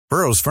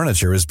Burrow's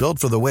furniture is built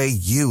for the way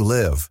you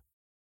live.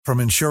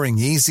 From ensuring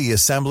easy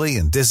assembly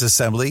and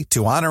disassembly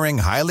to honoring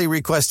highly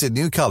requested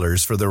new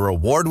colors for their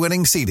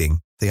award-winning seating,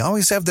 they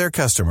always have their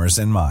customers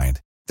in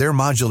mind. Their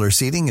modular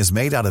seating is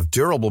made out of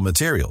durable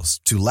materials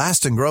to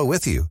last and grow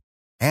with you.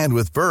 And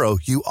with Burrow,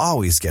 you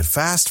always get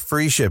fast,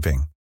 free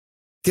shipping.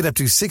 Get up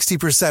to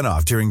 60%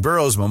 off during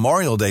Burrow's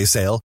Memorial Day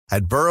sale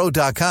at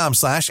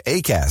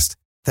burrow.com/ACAST.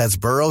 That's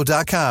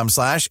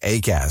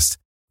burrow.com/ACAST.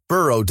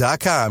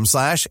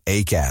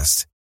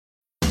 burrow.com/ACAST.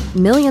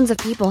 Millions of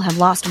people have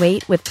lost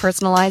weight with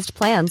personalized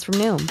plans from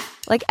Noom.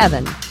 Like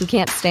Evan, who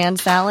can't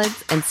stand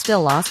salads and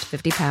still lost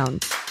 50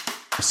 pounds.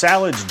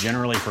 Salads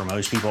generally for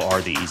most people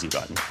are the easy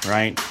button,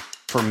 right?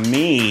 For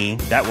me,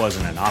 that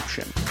wasn't an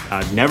option.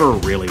 I never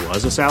really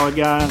was a salad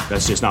guy.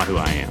 That's just not who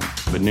I am.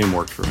 But Noom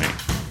worked for me.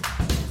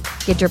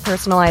 Get your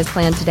personalized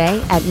plan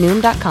today at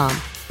Noom.com.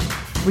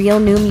 Real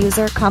Noom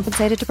user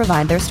compensated to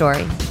provide their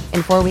story.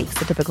 In 4 weeks,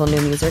 the typical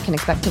Noom user can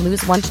expect to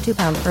lose 1 to 2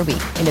 pounds per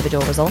week.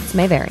 Individual results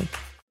may vary.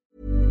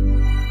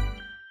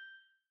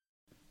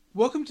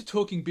 Welcome to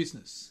Talking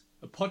Business,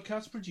 a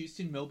podcast produced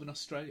in Melbourne,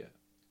 Australia.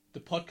 The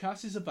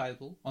podcast is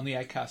available on the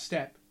Acast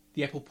app,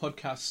 the Apple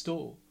Podcast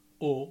Store,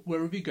 or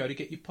wherever you go to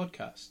get your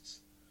podcasts.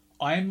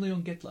 I am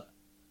Leon Gettler.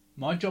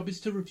 My job is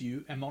to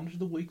review and monitor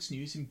the week's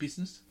news in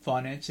business,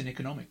 finance and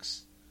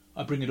economics.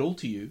 I bring it all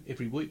to you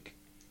every week.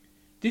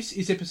 This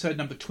is episode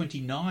number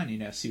 29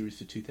 in our series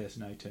for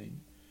 2018,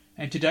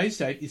 and today's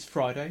date is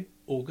Friday,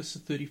 August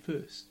the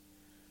 31st.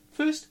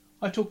 First,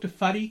 I talked to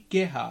Fadi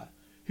Gerhard,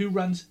 who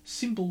runs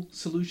Symbol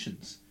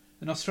Solutions,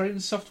 an Australian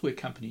software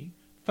company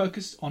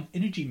focused on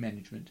energy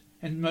management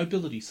and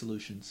mobility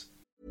solutions.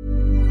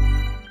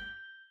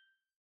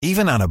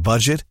 Even on a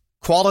budget,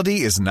 quality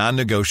is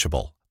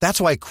non-negotiable.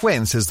 That's why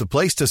Quince is the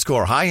place to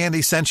score high-end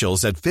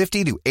essentials at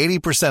 50 to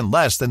 80%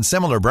 less than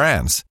similar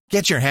brands.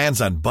 Get your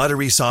hands on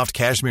buttery soft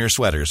cashmere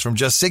sweaters from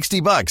just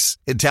 $60,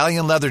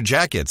 Italian leather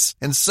jackets,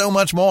 and so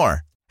much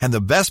more. And the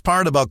best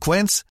part about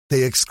Quince,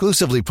 they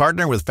exclusively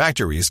partner with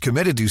factories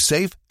committed to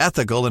safe,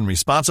 ethical, and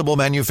responsible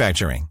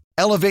manufacturing.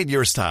 Elevate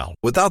your style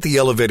without the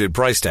elevated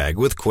price tag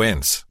with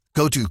Quince.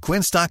 Go to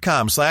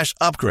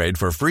quince.com/upgrade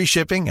for free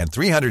shipping and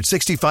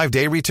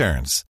 365-day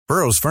returns.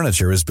 Burrow's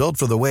furniture is built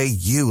for the way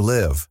you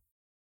live.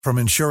 From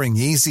ensuring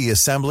easy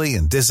assembly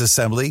and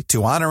disassembly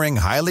to honoring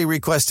highly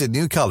requested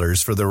new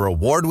colors for their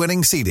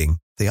award-winning seating,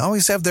 they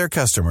always have their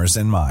customers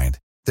in mind.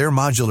 Their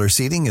modular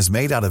seating is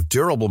made out of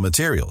durable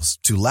materials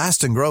to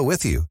last and grow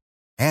with you.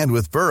 And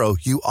with Burrow,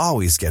 you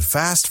always get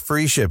fast,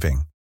 free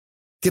shipping.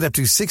 Get up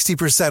to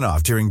 60%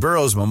 off during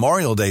Burrow's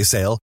Memorial Day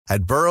sale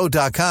at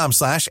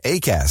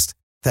burrow.com/ACAST.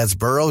 That's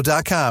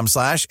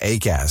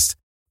burrow.com/ACAST.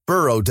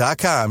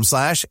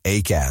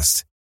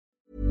 burrow.com/ACAST.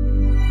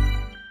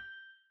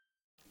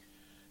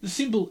 The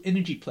Symbol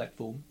Energy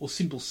Platform, or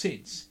Symbol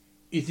Sense,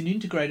 is an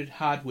integrated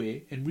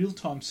hardware and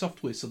real-time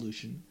software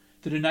solution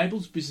that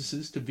enables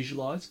businesses to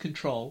visualize,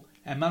 control,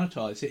 and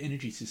monetize their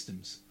energy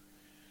systems.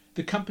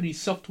 The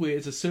company's software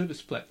as a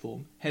service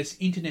platform has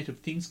Internet of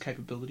Things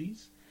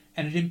capabilities,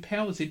 and it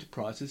empowers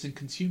enterprises and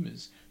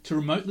consumers to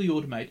remotely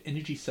automate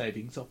energy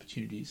savings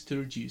opportunities to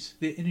reduce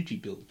their energy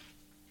bill.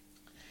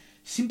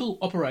 Symbol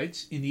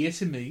operates in the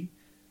SME,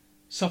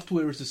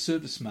 software as a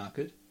service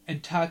market,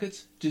 and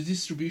targets the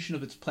distribution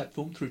of its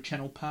platform through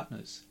channel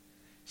partners.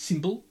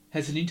 Symbol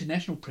has an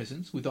international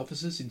presence with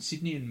offices in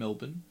Sydney and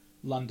Melbourne,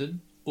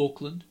 London,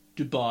 Auckland,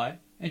 Dubai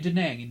and Da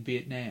Nang in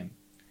Vietnam.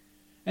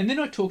 And then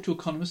I talked to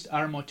economist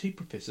RMIT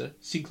professor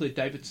Sinclair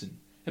Davidson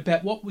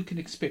about what we can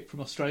expect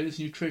from Australia's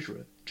new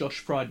Treasurer, Josh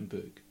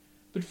Frydenberg.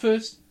 But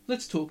first,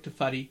 let's talk to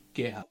Fadi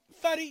Gerhard.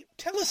 Fadi,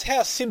 tell us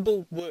how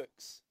Symbol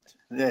works.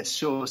 Yes,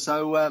 sure.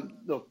 So,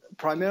 look,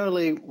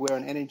 primarily we're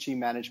an energy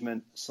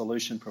management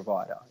solution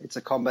provider. It's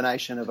a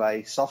combination of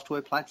a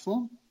software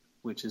platform,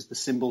 which is the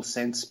Symbol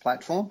Sense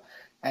platform,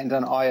 and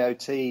an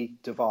IoT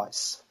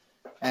device.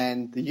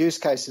 And the use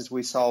cases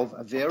we solve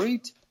are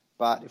varied,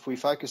 but if we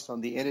focused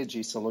on the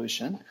energy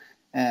solution,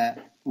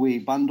 we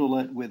bundle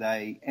it with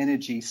a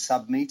energy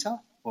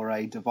submeter, or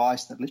a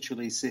device that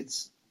literally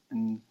sits,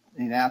 in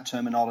our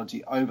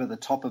terminology, over the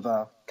top of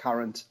a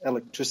current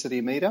electricity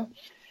meter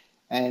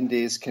and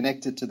is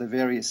connected to the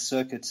various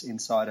circuits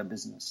inside a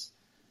business.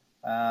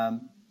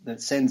 That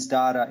sends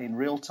data in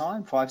real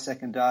time,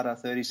 5-second data,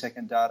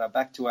 30-second data,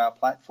 back to our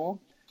platform,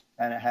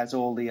 and it has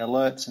all the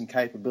alerts and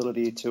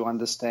capability to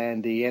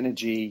understand the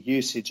energy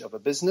usage of a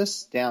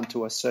business down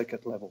to a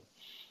circuit level.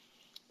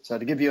 So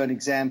to give you an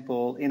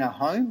example, in a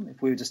home,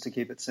 if we were just to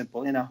keep it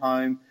simple, in a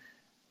home,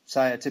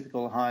 say a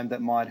typical home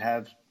that might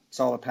have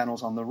solar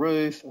panels on the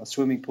roof, a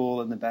swimming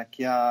pool in the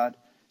backyard,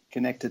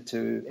 connected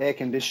to air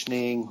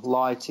conditioning,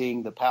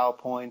 lighting, the power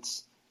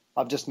points.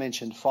 I've just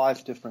mentioned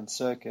 5 different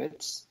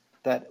circuits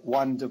that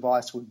one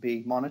device would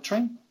be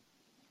monitoring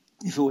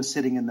if it was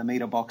sitting in the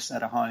meter box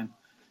at a home,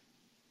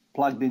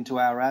 plugged into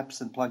our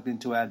apps and plugged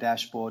into our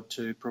dashboard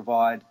to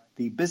provide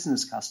the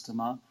business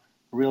customer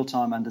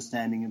real-time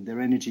understanding of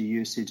their energy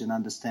usage and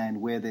understand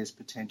where there's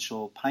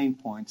potential pain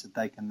points that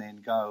they can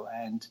then go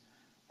and,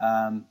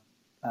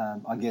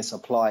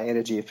 apply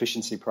energy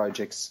efficiency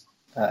projects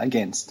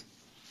against.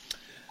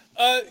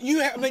 You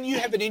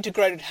have an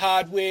integrated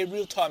hardware,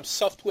 real-time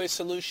software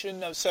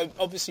solution. So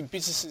obviously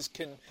businesses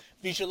can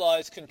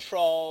visualize,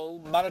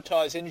 control,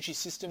 monetize energy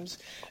systems.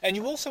 And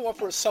you also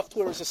offer a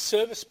software as a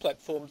service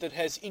platform that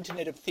has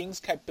Internet of Things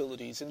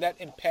capabilities, and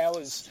that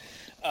empowers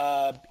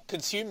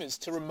consumers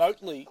to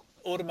remotely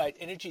automate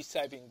energy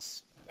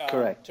savings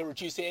Correct. to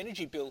reduce their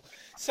energy bill.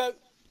 So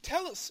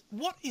tell us,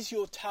 what is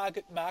your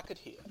target market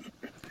here?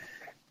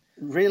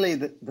 Really,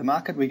 the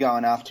market we're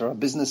going after are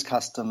business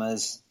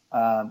customers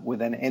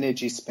with an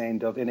energy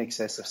spend of in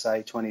excess of,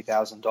 say,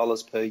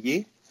 $20,000 per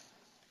year,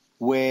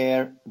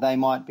 where they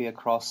might be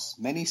across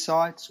many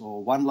sites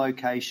or one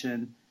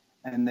location,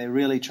 and they're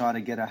really trying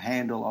to get a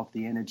handle of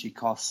the energy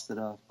costs that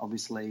are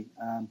obviously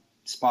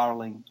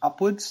spiraling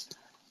upwards.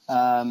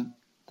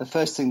 The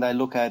first thing they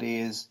look at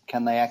is,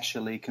 can they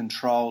actually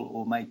control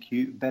or make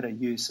better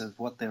use of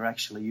what they're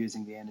actually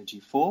using the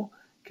energy for?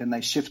 Can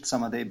they shift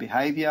some of their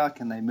behaviour?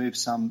 Can they move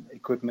some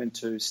equipment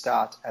to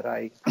start at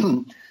a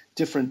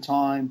different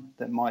time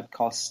that might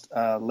cost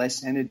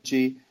less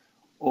energy?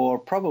 Or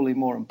probably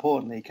more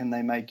importantly, can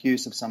they make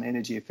use of some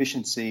energy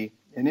efficiency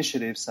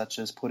initiatives such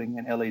as putting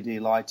in LED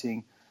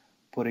lighting,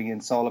 putting in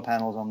solar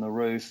panels on the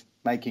roof,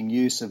 making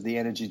use of the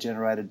energy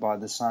generated by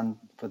the sun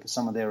for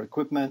some of their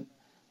equipment?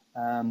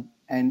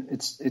 And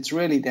it's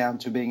really down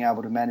to being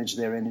able to manage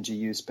their energy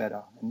use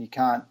better. And you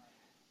can't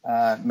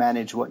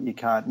manage what you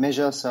can't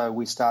measure, so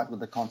we start with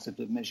the concept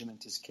of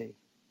measurement is key.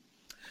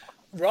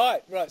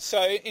 Right.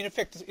 So in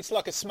effect, it's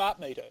like a smart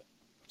meter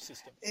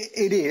system.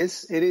 It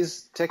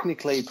is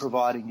technically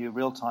providing you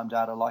real-time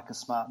data like a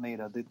smart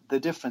meter. The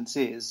difference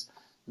is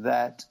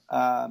that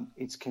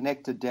it's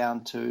connected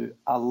down to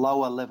a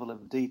lower level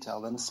of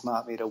detail than a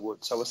smart meter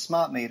would. So a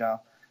smart meter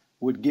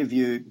would give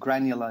you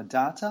granular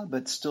data,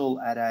 but still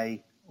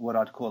at what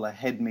I'd call a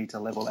head meter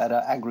level, at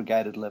an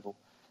aggregated level.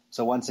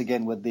 So once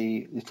again,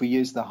 if we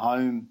use the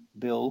home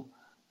bill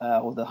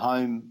or the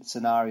home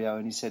scenario,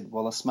 and you said,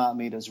 well, a smart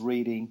meter is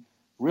reading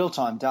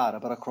real-time data,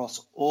 but across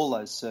all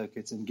those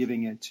circuits and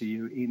giving it to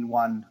you in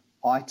one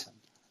item,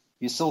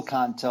 you still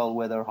can't tell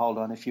whether, hold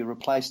on, if you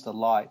replace the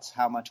lights,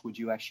 how much would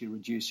you actually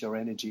reduce your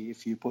energy?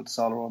 If you put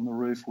solar on the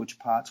roof, which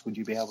parts would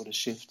you be able to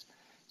shift?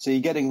 So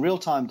you're getting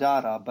real-time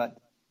data, but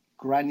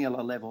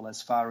granular level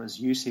as far as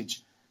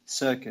usage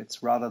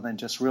circuits, rather than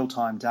just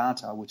real-time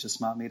data, which a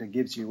smart meter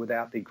gives you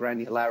without the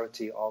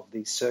granularity of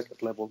the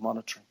circuit level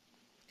monitoring.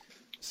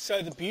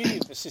 So the beauty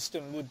of the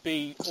system would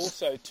be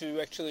also to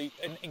actually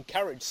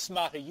encourage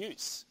smarter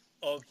use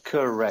of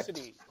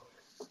electricity.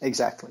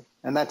 Exactly.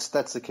 And that's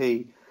the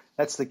key.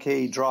 That's the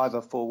key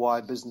driver for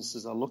why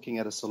businesses are looking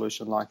at a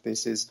solution like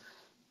this. Is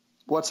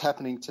what's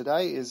happening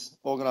today is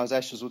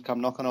organizations would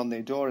come knocking on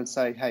their door and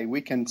say, hey,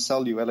 we can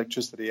sell you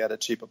electricity at a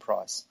cheaper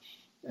price.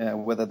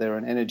 Whether they're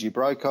an energy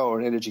broker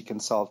or an energy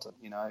consultant.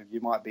 You know,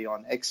 you might be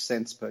on X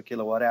cents per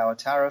kilowatt hour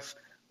tariff.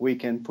 We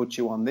can put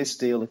you on this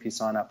deal if you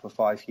sign up for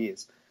 5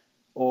 years.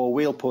 Or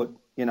we'll put,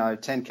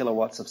 10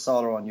 kilowatts of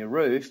solar on your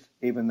roof,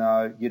 even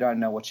though you don't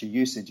know what your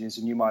usage is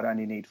and you might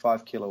only need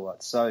 5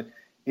 kilowatts. So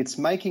it's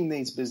making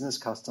these business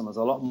customers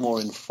a lot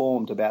more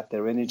informed about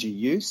their energy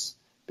use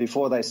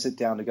before they sit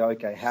down to go,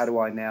 okay, how do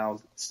I now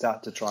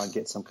start to try and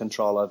get some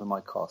control over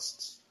my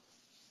costs?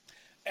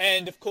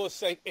 And, of course,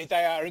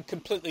 they are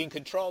completely in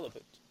control of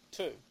it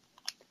too.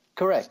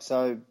 Correct.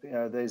 So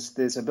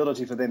there's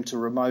ability for them to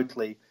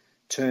remotely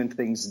turn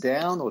things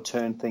down or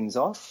turn things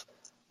off,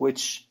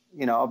 which,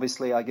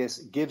 obviously, I guess,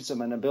 gives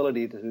them an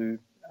ability to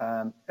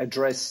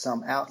address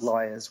some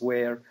outliers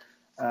where,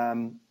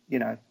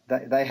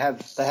 they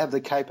have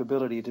the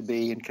capability to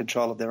be in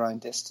control of their own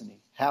destiny.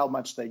 How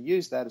much they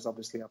use that is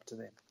obviously up to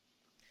them.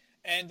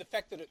 And the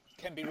fact that it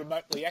can be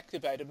remotely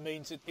activated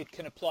means that it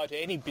can apply to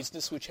any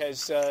business which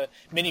has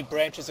many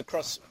branches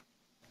across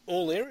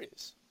all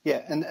areas.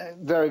 Yeah, and a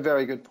very,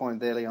 very good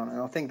point there, Leon.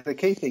 And I think the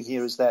key thing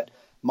here is that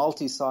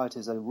multi-site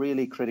is a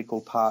really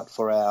critical part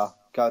for our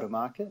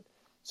go-to-market.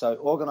 So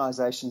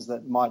organisations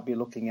that might be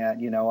looking at,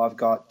 I've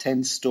got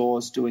 10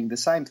 stores doing the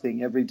same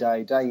thing every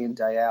day, day in,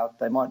 day out.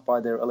 They might buy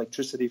their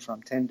electricity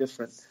from 10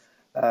 different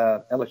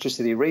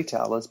electricity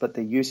retailers, but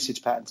their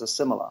usage patterns are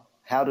similar.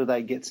 How do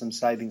they get some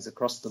savings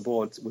across the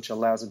board, which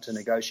allows them to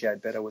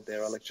negotiate better with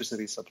their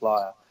electricity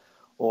supplier?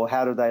 Or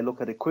how do they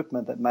look at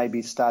equipment that may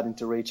be starting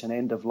to reach an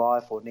end of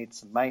life or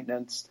needs some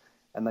maintenance,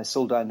 and they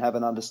still don't have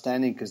an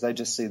understanding because they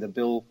just see the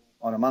bill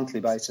on a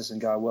monthly basis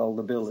and go, well,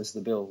 the bill is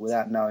the bill,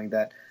 without knowing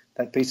that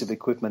that piece of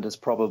equipment is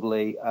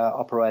probably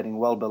operating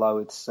well below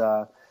its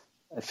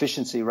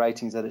efficiency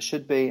ratings that it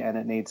should be, and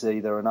it needs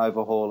either an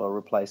overhaul or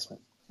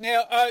replacement.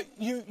 Now,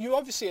 you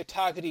obviously are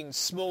targeting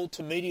small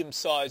to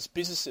medium-sized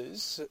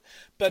businesses,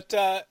 but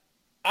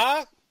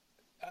are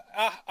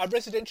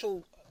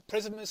residential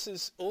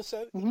premises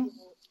also in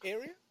your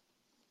area?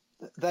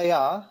 They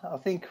are. I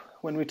think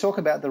when we talk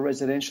about the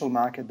residential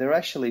market, there are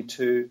actually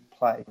two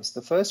plays.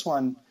 The first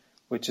one,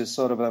 which is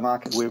sort of a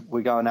market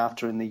we're going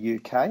after in the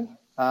UK,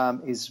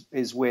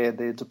 is where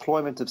the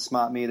deployment of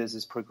smart meters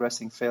is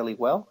progressing fairly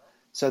well.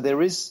 So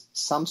there is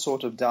some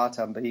sort of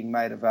data being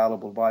made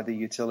available by the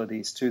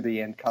utilities to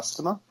the end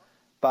customer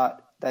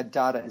but that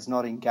data is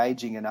not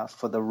engaging enough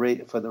for the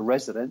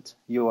resident,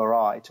 you or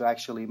I, to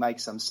actually make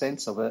some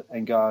sense of it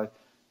and go,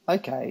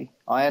 okay,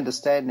 I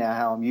understand now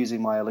how I'm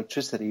using my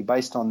electricity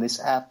based on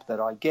this app that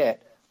I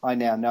get. I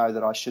now know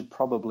that I should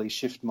probably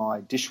shift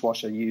my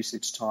dishwasher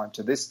usage time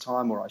to this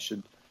time, or I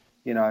should,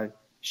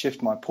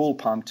 shift my pool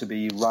pump to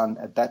be run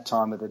at that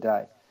time of the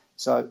day.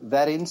 So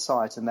that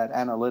insight and that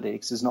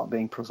analytics is not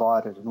being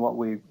provided. And what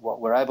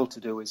we're able to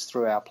do is,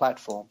 through our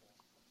platform,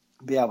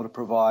 be able to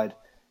provide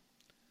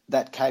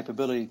that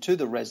capability to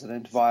the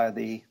resident via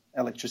the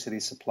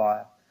electricity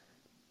supplier.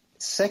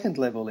 Second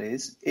level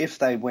is, if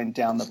they went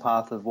down the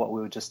path of what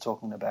we were just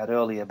talking about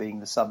earlier, being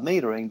the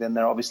sub-metering, then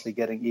they're obviously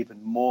getting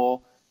even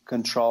more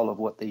control of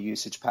what their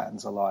usage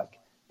patterns are like.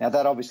 Now,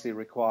 that obviously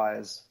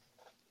requires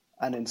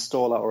an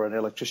installer or an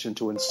electrician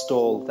to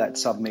install that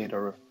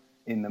sub-meter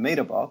in the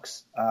meter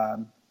box,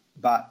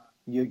 but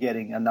you're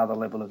getting another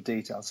level of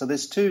detail. So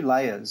there's two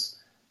layers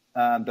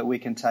that we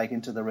can take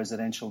into the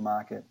residential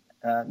market,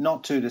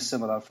 not too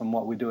dissimilar from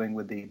what we're doing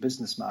with the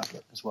business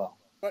market as well.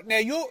 Right,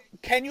 now,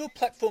 can your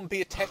platform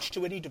be attached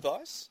to any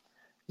device?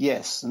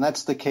 Yes, and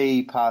that's the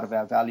key part of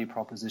our value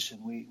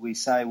proposition. We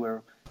say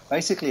we're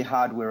basically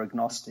hardware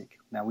agnostic.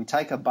 Now, we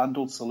take a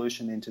bundled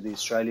solution into the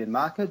Australian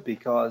market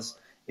because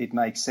it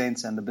makes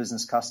sense, and the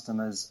business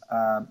customers,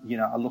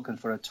 are looking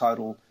for a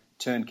total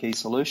turnkey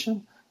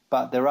solution.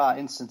 But there are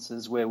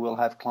instances where we'll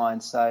have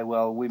clients say,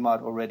 well, we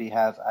might already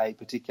have a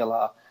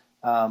particular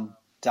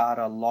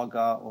data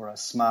logger or a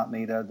smart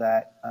meter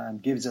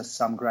that gives us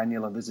some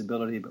granular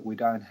visibility, but we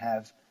don't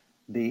have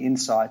the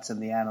insights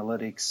and the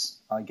analytics,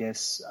 I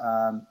guess,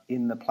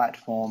 in the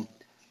platform.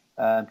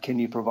 Can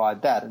you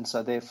provide that? And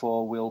so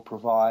therefore we'll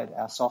provide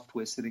our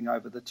software sitting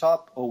over the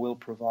top, or we'll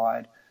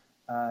provide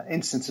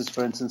instances,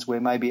 for instance, where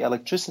maybe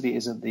electricity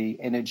isn't the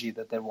energy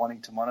that they're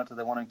wanting to monitor.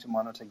 They're wanting to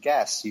monitor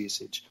gas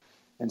usage.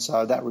 And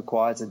so that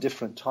requires a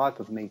different type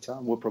of meter.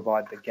 We'll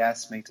provide the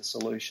gas meter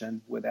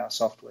solution with our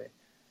software.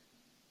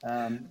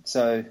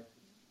 So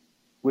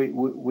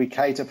we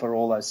cater for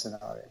all those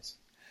scenarios.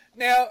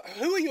 Now,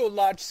 who are your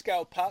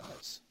large-scale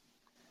partners?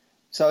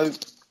 So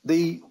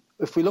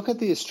if we look at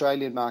the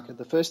Australian market,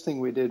 the first thing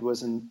we did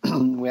was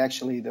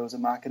there was a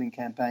marketing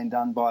campaign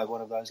done by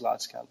one of those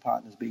large-scale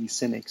partners, being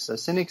Synix. So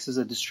Synix is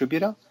a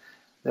distributor.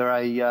 They're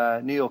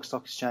a New York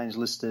Stock Exchange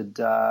listed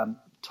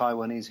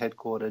Taiwanese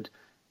headquartered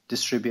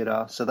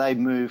distributor. So they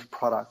move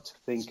product.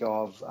 Think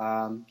of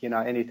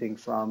anything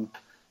from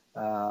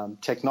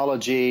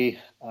technology,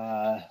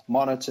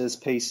 monitors,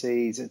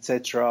 PCs,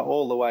 etc.,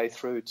 all the way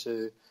through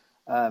to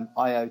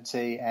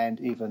IoT and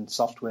even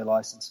software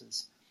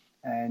licenses.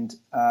 And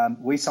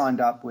we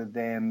signed up with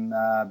them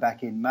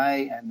back in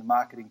May, and the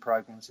marketing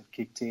programs have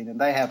kicked in. And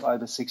they have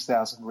over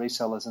 6,000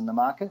 resellers in the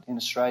market in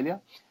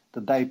Australia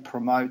that they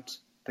promote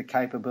the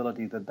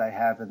capability that they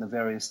have and the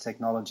various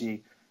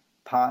technology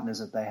partners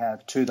that they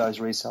have to those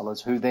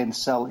resellers, who then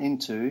sell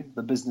into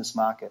the business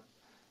market.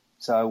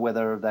 So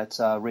whether that's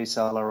a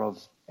reseller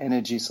of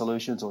energy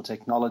solutions or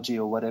technology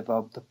or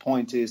whatever, the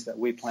point is that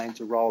we plan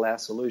to roll our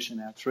solution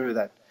out through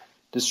that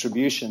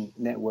distribution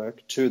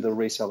network to the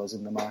resellers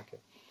in the market.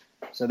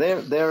 So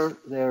they're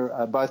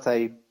both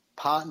a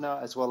partner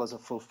as well as a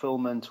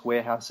fulfillment,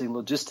 warehousing,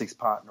 logistics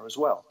partner as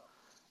well.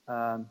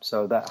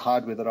 So that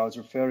hardware that I was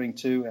referring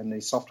to and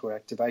the software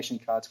activation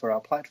cards for our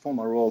platform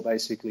are all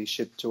basically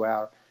shipped to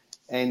our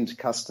end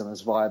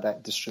customers via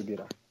that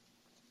distributor.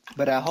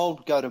 But our whole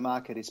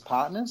go-to-market is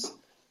partners.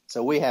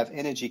 So we have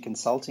energy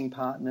consulting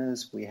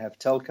partners, we have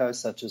telcos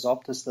such as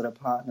Optus that are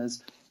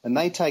partners, and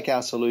they take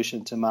our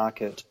solution to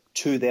market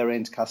to their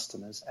end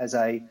customers as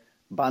a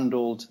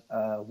bundled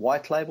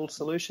white label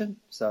solution.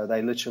 So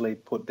they literally we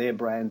put their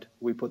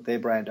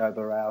brand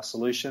over our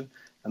solution,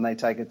 and they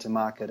take it to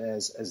market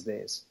as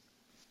theirs.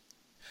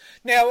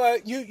 Now,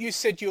 you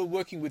said you're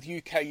working with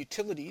UK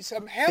utilities.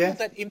 How will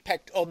that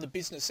impact on the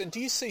business, and do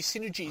you see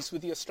synergies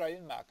with the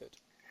Australian market?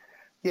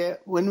 Yeah,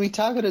 when we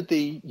targeted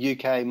the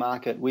UK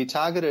market, we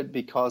targeted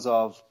because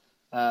of,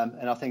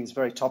 and I think it's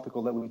very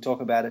topical that we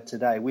talk about it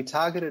today, we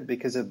targeted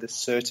because of the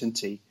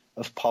certainty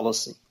of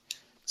policy.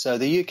 So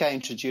the UK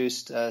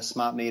introduced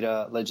smart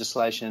meter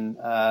legislation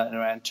in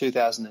around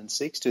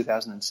 2006,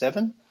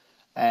 2007.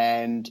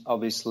 And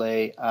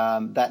obviously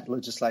that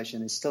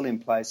legislation is still in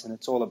place, and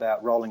it's all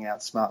about rolling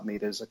out smart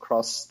meters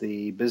across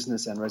the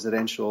business and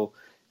residential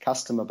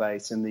customer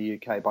base in the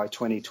UK by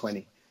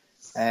 2020.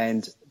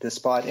 And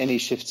despite any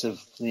shifts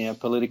of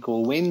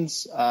political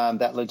winds,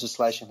 that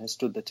legislation has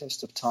stood the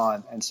test of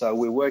time. And so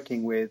we're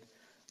working with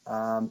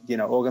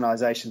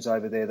organisations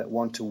over there that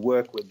want to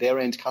work with their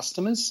end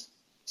customers.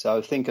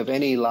 So think of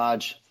any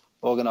large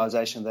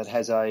organisation that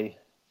has a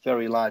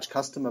very large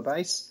customer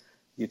base,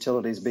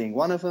 utilities being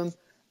one of them,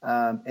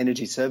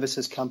 energy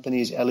services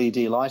companies, LED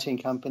lighting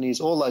companies,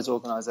 all those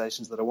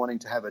organisations that are wanting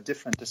to have a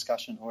different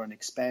discussion or an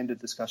expanded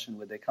discussion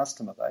with their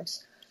customer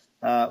base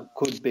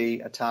could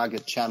be a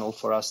target channel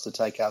for us to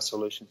take our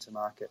solution to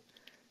market.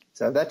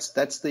 So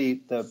that's the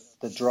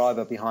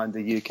driver behind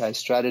the UK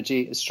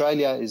strategy.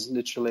 Australia is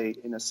literally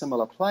in a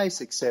similar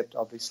place, except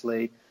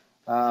obviously,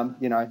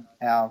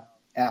 our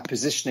our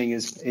positioning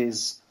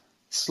is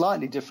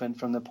slightly different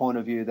from the point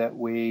of view that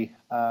we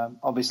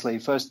obviously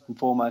first and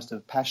foremost are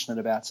passionate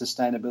about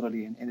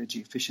sustainability and energy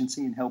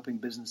efficiency and helping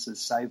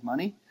businesses save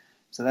money.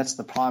 So that's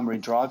the primary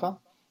driver.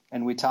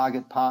 And we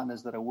target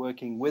partners that are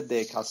working with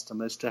their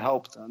customers to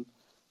help them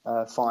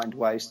find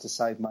ways to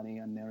save money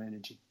on their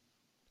energy.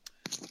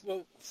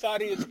 Well,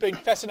 Fadi, it's been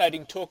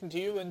fascinating talking to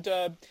you,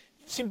 and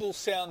Symbol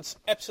sounds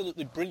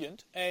absolutely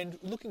brilliant, and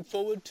looking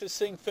forward to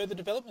seeing further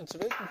developments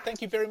of it. And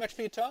thank you very much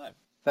for your time.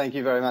 Thank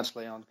you very much,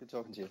 Leon. Good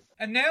talking to you.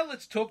 And now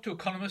let's talk to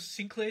economist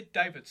Sinclair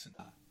Davidson.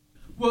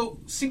 Well,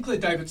 Sinclair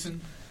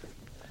Davidson,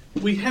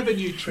 we have a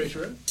new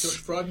treasurer,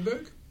 Josh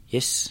Frydenberg.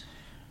 Yes.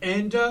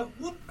 And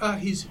what are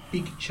his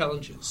big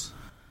challenges?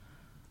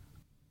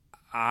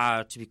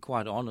 To be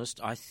quite honest,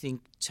 I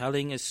think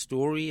telling a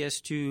story as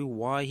to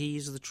why he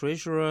is the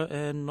treasurer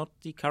and not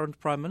the current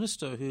prime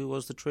minister, who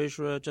was the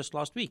treasurer just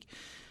last week.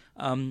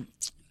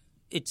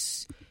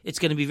 It's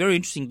going to be very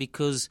interesting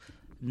because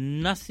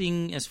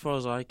nothing, as far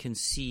as I can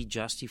see,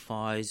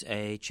 justifies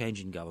a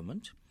change in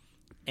government,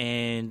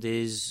 and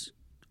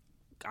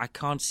I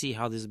can't see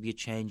how there'll be a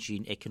change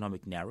in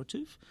economic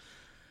narrative.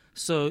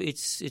 So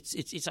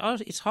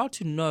it's hard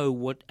to know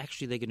what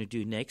actually they're going to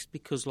do next,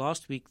 because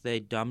last week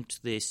they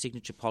dumped their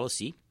signature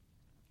policy,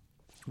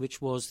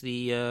 which was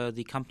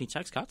the company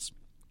tax cuts,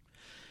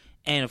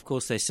 and of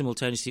course they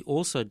simultaneously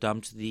also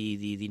dumped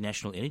the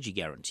national energy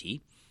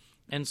guarantee,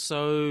 and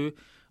so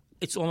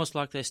it's almost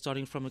like they're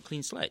starting from a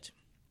clean slate.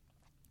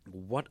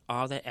 What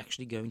are they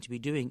actually going to be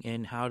doing,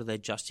 and how do they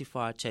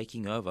justify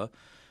taking over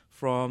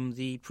from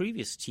the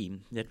previous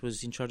team that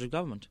was in charge of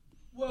government?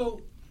 Well,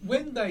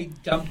 when they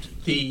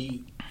dumped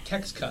the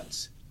tax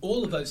cuts,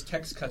 all of those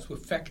tax cuts were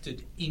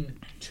factored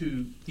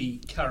into the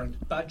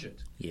current budget.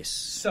 Yes.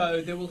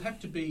 So there will have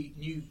to be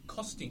new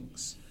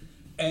costings.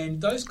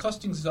 And those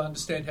costings, as I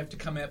understand, have to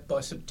come out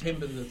by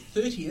September the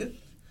 30th.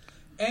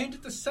 And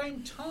at the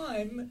same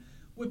time,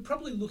 we're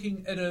probably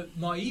looking at a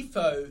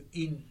MyEFO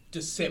in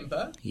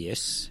December.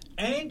 Yes.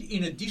 And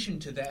in addition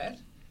to that,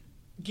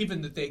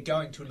 given that they're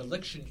going to an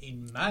election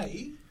in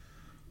May,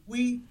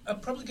 we are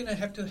probably going to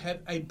have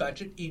a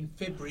budget in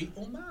February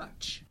or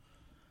March.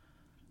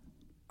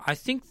 I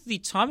think the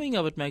timing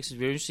of it makes it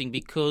very interesting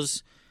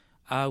because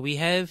we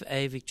have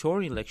a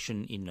Victorian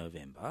election in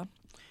November,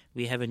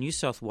 we have a New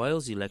South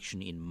Wales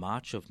election in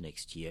March of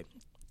next year,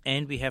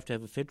 and we have to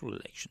have a federal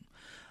election.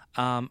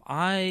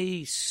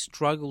 I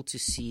struggle to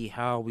see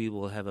how we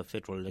will have a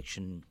federal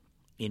election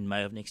in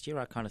May of next year.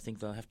 I kind of think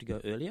they'll have to go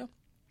earlier.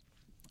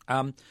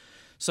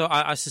 So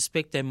I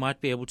suspect they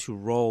might be able to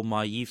roll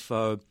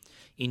MyEFO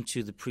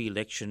into the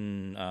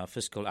pre-election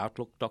fiscal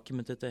outlook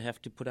document that they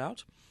have to put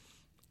out.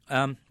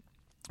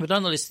 But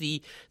nonetheless,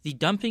 the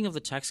dumping of the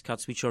tax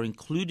cuts which are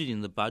included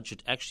in the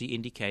budget actually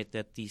indicate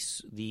that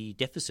the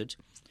deficit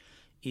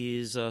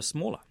is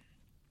smaller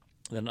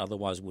than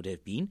otherwise would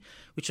have been,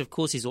 which of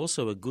course is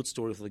also a good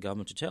story for the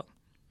government to tell.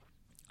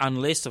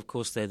 Unless, of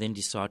course, they then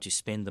decide to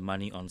spend the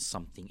money on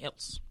something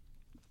else.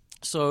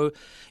 So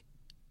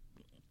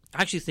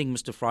I actually think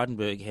Mr.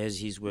 Frydenberg has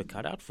his work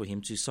cut out for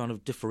him to sort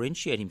of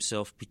differentiate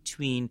himself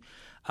between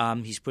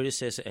his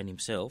predecessor and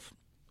himself,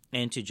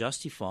 and to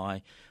justify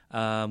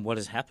what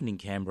has happened in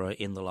Canberra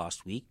in the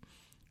last week.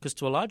 Because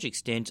to a large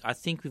extent, I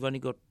think we've only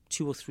got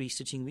 2 or 3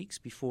 sitting weeks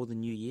before the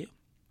new year.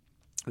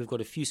 We've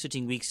got a few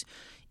sitting weeks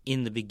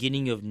in the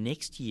beginning of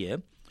next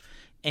year,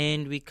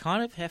 and we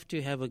kind of have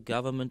to have a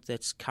government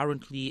that's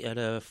currently at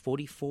a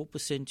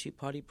 44%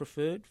 two-party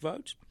preferred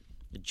vote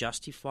to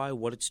justify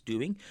what it's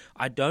doing.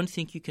 I don't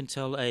think you can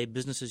tell a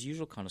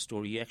business-as-usual kind of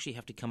story. You actually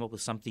have to come up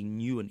with something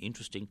new and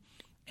interesting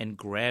and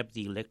grab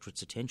the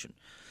electorate's attention.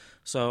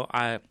 So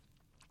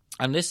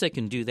unless they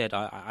can do that,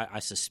 I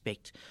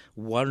suspect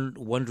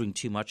wondering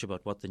too much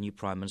about what the new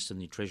Prime Minister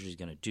and the Treasury is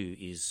going to do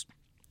is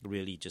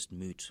really just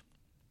moot.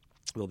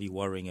 We'll be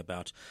worrying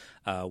about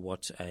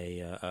what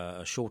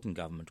a shortened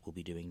government will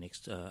be doing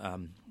next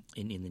in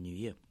the new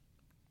year.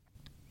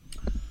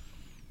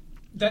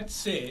 That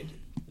said,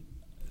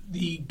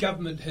 the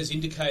government has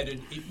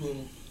indicated it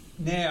will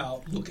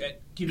now look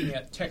at giving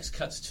out tax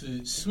cuts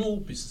to small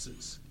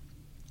businesses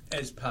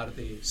as part of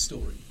their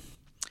story.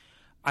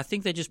 I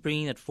think they're just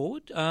bringing that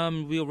forward.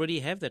 We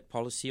already have that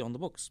policy on the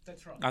books.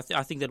 That's right.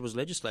 I think that was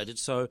legislated.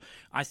 So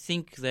I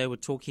think they were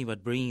talking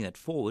about bringing that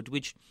forward,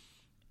 which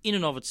in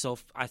and of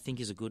itself I think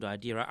is a good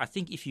idea. I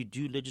think if you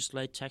do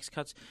legislate tax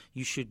cuts,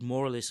 you should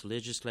more or less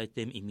legislate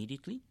them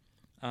immediately.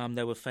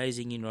 They were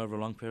phasing in over a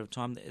long period of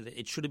time.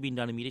 It should have been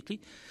done immediately.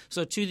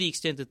 So to the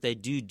extent that they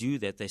do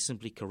that, they're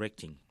simply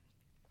correcting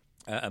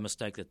a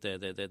mistake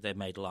that they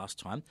made last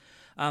time.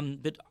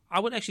 But I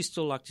would actually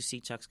still like to see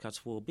tax cuts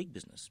for big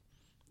business.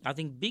 I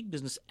think big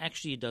business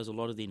actually does a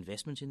lot of the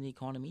investment in the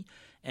economy,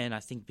 and I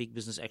think big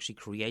business actually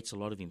creates a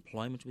lot of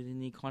employment within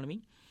the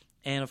economy.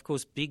 And, of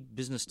course, big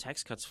business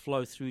tax cuts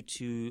flow through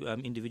to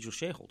individual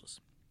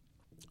shareholders.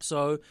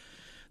 So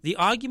the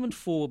argument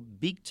for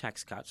big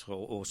tax cuts,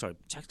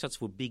 tax cuts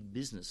for big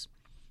business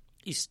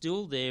is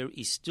still there,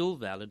 is still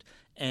valid,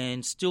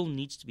 and still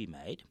needs to be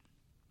made.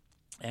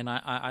 And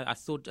I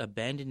thought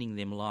abandoning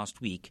them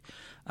last week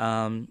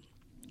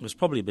was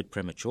probably a bit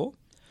premature.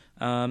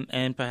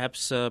 And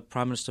perhaps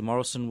Prime Minister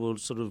Morrison will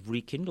sort of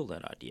rekindle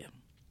that idea.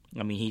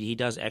 I mean, he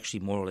does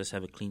actually more or less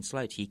have a clean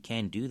slate. He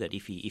can do that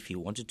if he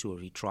wanted to or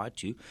he tried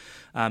to.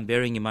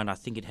 Bearing in mind, I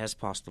think it has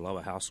passed the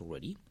lower house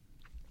already.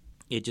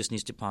 It just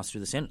needs to pass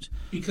through the Senate.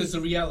 Because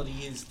the reality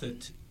is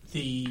that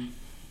the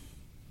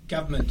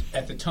government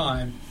at the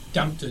time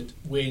dumped it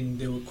when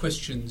there were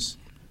questions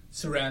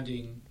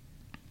surrounding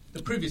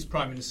the previous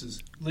Prime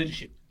Minister's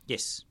leadership.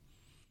 Yes.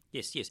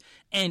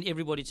 And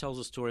everybody tells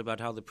a story about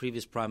how the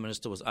previous Prime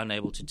Minister was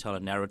unable to tell a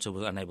narrative,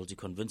 was unable to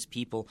convince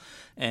people.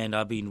 And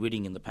I've been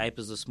reading in the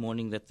papers this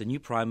morning that the new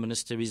Prime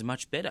Minister is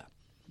much better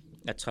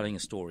at telling a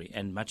story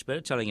and much better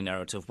at telling a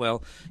narrative.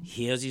 Well,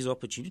 here's his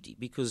opportunity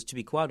because, to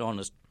be quite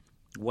honest,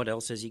 what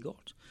else has he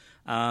got?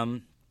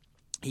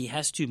 He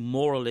has to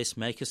more or less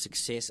make a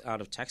success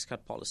out of tax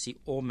cut policy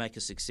or make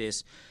a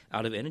success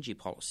out of energy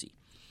policy.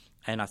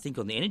 And I think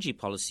on the energy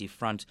policy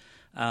front,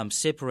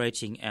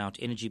 separating out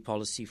energy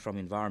policy from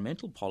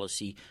environmental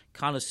policy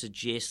kind of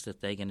suggests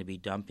that they're going to be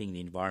dumping the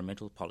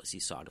environmental policy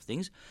side of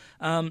things.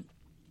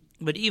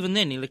 But even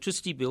then,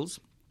 electricity bills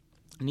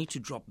need to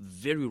drop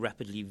very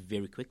rapidly,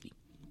 very quickly.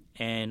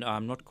 And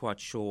I'm not quite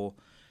sure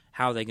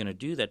how they're going to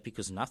do that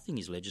because nothing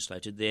is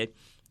legislated there.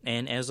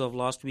 And as of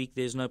last week,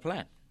 there's no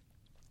plan.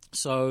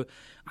 So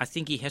I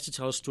think he has to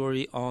tell a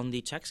story on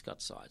the tax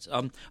cut sides.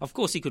 Of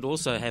course, he could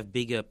also have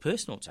bigger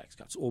personal tax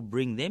cuts or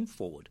bring them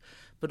forward.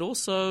 But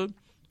also,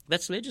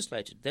 that's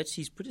legislated. That's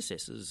his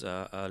predecessor's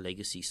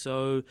legacy.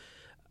 So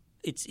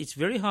it's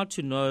very hard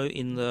to know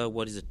in the,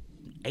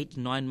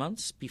 8-9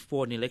 months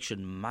before an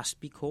election must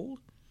be called,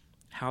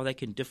 how they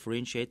can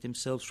differentiate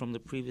themselves from the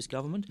previous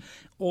government.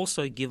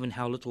 Also, given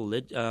how little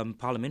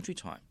parliamentary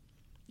time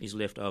is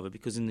left over,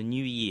 because in the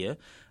new year,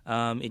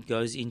 it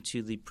goes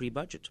into the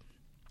pre-budget.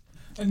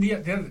 And the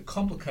other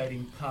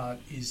complicating part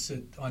is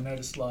that I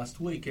noticed last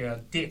week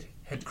our debt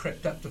had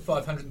crept up to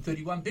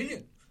 $531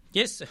 billion.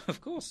 Yes, of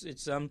course.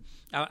 It's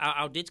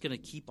our debt's going to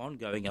keep on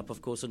going up,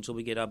 of course, until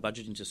we get our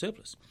budget into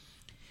surplus.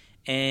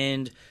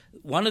 And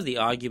one of the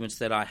arguments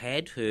that I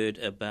had heard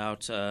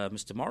about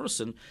Mr.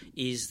 Morrison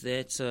is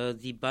that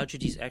the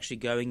budget is actually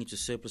going into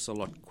surplus a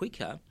lot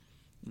quicker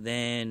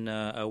than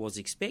was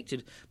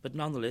expected, but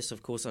nonetheless,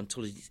 of course,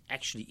 until it is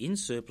actually in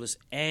surplus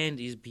and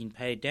is being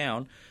paid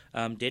down,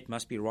 debt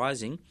must be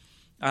rising.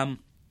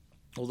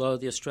 Although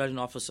the Australian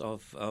Office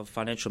of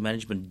Financial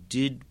Management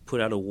did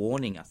put out a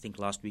warning, I think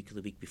last week or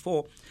the week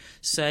before,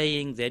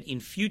 saying that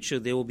in future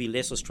there will be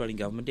less Australian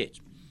government debt.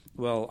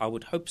 Well, I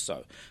would hope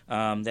so.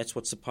 That's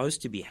what's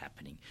supposed to be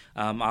happening.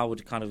 I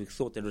would kind of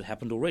thought that it had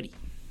happened already.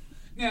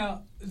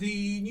 Now,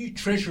 the new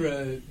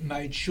Treasurer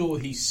made sure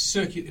he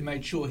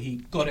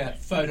got out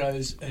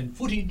photos and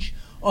footage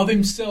of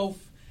himself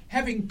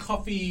having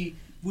coffee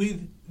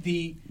with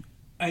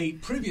a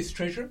previous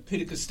Treasurer,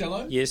 Peter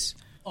Costello. Yes.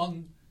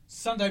 On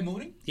Sunday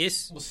morning.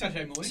 Yes. Or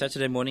Saturday morning.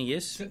 Saturday morning,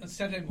 yes.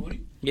 Saturday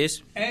morning.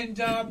 Yes.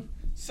 And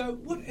so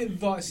what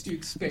advice do you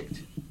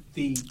expect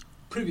the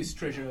previous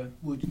Treasurer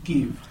would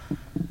give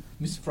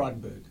Mr.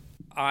 Frydenberg?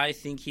 I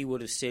think he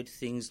would have said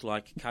things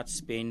like cut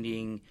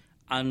spending,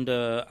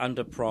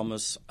 under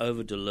promise,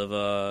 over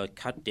deliver,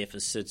 cut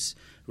deficits,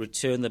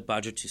 return the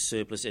budget to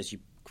surplus as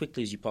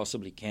quickly as you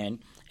possibly can,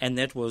 and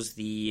that was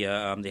the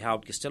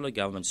Howard Costello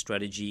government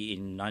strategy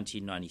in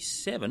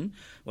 1997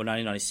 or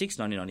 1996,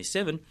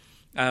 1997.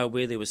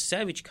 Where there were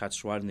savage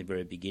cuts right in the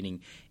very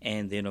beginning,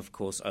 and then of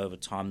course over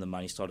time the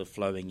money started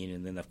flowing in,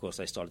 and then of course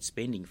they started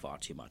spending far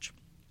too much.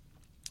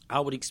 I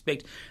would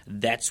expect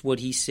that's what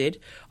he said.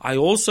 I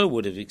also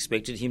would have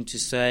expected him to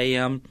say,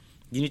 you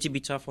need to be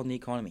tough on the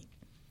economy.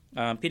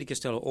 Peter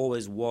Costello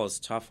always was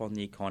tough on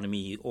the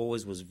economy. He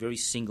always was very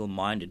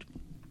single-minded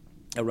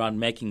around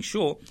making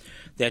sure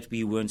that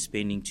we weren't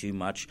spending too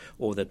much,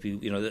 or that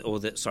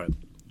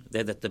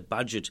that the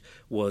budget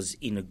was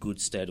in a good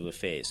state of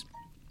affairs.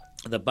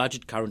 The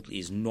budget currently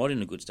is not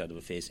in a good state of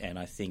affairs, and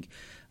I think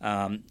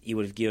he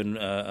would have given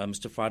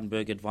Mr.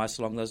 Frydenberg advice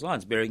along those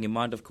lines, bearing in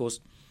mind, of course,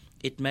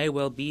 it may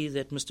well be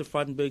that Mr.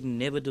 Frydenberg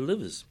never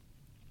delivers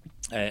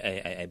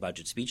a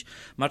budget speech,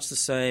 much the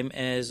same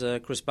as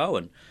Chris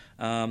Bowen,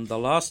 the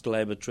last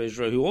Labor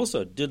Treasurer, who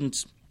also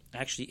didn't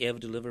actually ever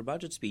deliver a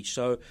budget speech.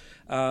 So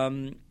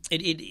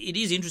it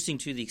is interesting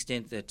to the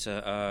extent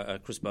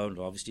that Chris Bowen,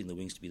 obviously in the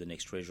wings to be the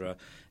next Treasurer,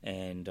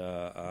 and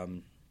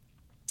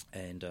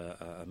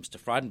Mr.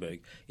 Frydenberg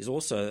is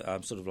also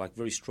sort of like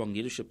very strong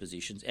leadership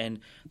positions. And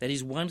that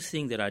is one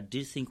thing that I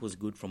did think was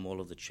good from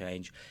all of the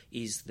change,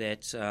 is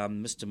that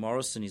Mr.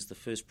 Morrison is the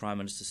first Prime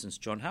Minister since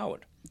John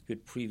Howard, who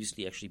had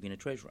previously actually been a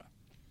Treasurer.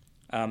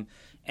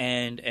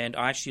 And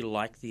I actually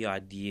like the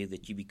idea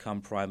that you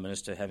become Prime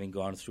Minister having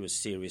gone through a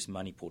serious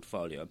money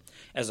portfolio,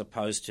 as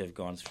opposed to have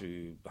gone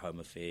through Home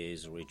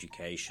Affairs or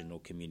Education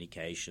or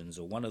Communications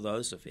or one of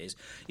those affairs,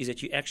 is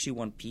that you actually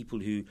want people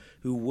who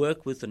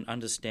work with and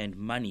understand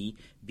money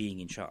being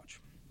in charge.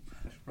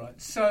 Right.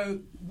 So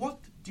what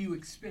do you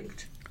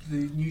expect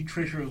the new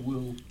Treasurer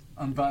will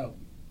unveil?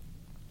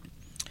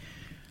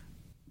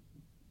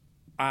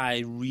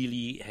 I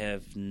really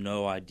have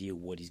no idea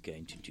what he's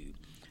going to do.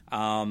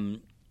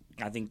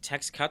 I think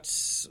tax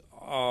cuts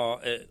are,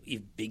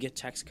 if bigger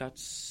tax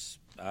cuts,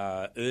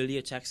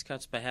 earlier tax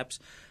cuts perhaps,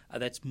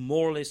 that's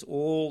more or less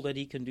all that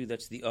he can do.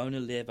 That's the only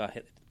lever.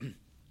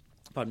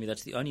 Pardon me.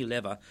 That's the only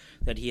lever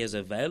that he has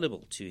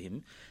available to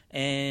him,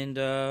 and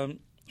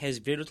has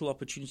very little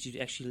opportunity to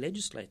actually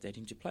legislate that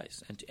into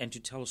place and to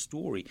tell a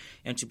story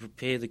and to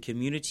prepare the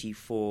community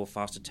for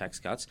faster tax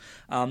cuts.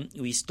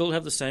 We still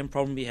have the same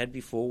problem we had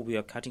before. We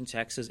are cutting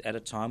taxes at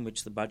a time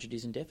which the budget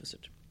is in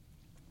deficit,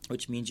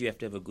 which means you have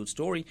to have a good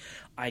story.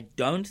 I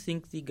don't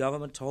think the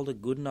government told a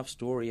good enough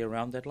story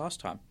around that last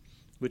time,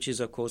 which is,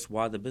 of course,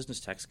 why the business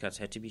tax cuts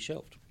had to be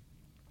shelved.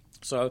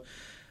 So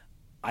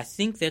I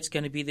think that's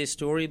going to be their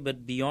story,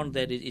 but beyond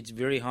that, it's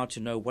very hard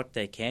to know what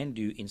they can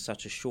do in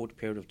such a short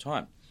period of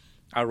time.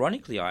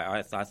 Ironically,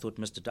 I thought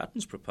Mr.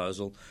 Dutton's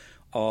proposal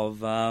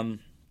of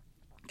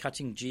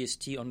cutting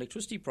GST on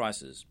electricity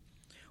prices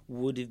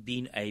would have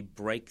been a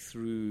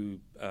breakthrough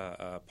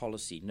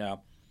policy.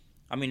 Now,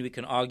 I mean, we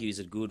can argue, is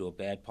it good or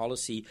bad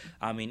policy?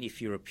 I mean,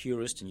 if you're a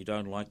purist and you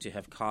don't like to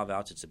have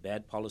carve-outs, it's a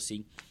bad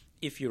policy.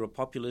 If you're a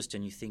populist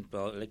and you think,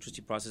 well,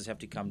 electricity prices have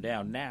to come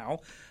down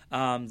now,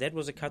 that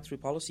was a cut-through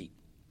policy.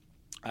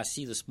 I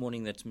see this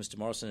morning that Mr.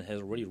 Morrison has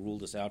already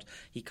ruled this out.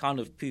 He kind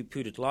of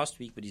poo-pooed it last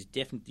week, but he's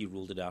definitely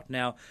ruled it out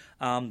now.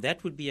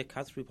 That would be a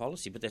cut-through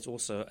policy, but that's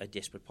also a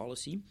desperate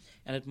policy,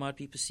 and it might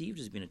be perceived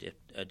as being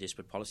a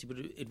desperate policy, but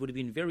it would have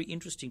been very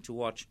interesting to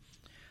watch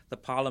the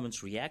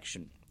Parliament's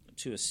reaction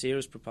to a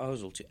serious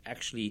proposal to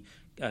actually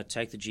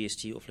take the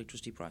GST off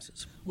electricity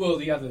prices. Well,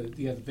 the other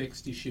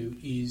vexed issue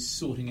is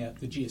sorting out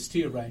the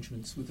GST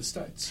arrangements with the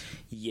states.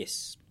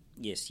 Yes.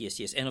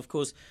 And of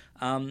course,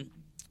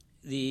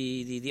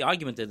 the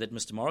argument that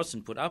Mr.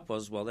 Morrison put up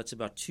was, well, that's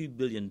about $2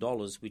 billion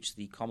which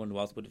the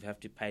Commonwealth would have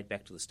to pay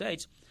back to the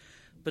states.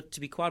 But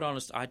to be quite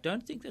honest, I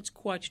don't think that's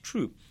quite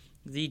true.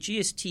 The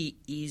GST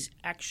is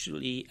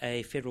actually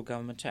a federal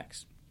government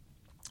tax.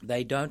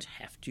 They don't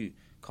have to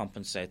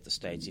compensate the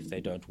states if they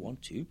don't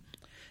want to.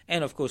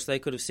 And, of course, they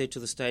could have said to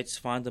the states,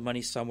 find the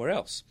money somewhere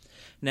else.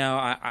 Now,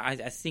 I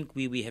think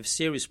we have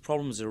serious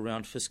problems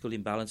around fiscal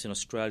imbalance in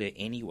Australia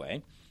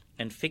anyway,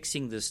 and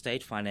fixing the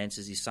state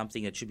finances is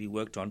something that should be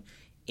worked on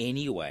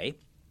anyway.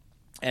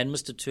 And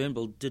Mr.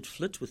 Turnbull did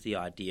flit with the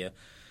idea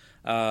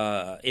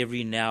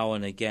every now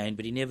and again,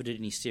 but he never did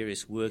any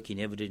serious work. He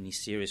never did any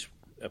serious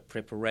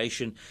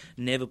preparation,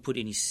 never put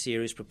any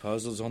serious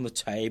proposals on the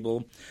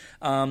table.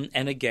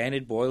 And again,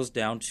 it boils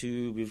down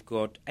to we've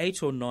got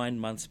 8 or 9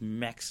 months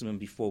maximum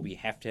before we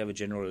have to have a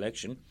general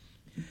election,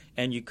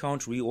 and you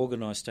can't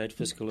reorganise state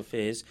fiscal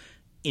affairs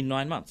in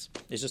 9 months.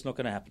 It's just not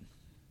going to happen.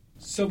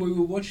 So we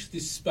will watch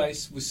this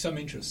space with some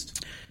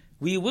interest.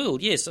 We will,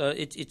 yes.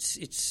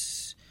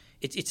 It's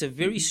a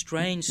very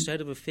strange state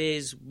of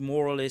affairs,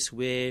 more or less,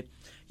 where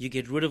you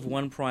get rid of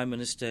one prime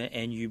minister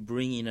and you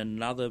bring in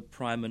another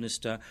prime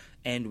minister,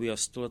 and we are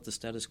still at the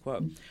status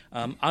quo.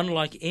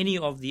 Unlike any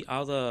of the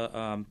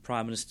other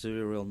prime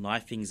ministerial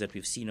knifings that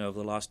we've seen over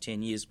the last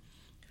 10 years,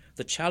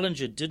 the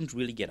challenger didn't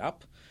really get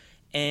up,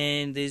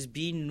 and there's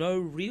been no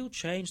real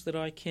change that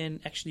I can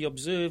actually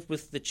observe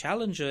with the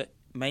challenger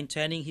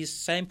maintaining his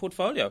same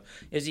portfolio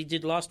as he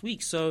did last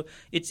week. So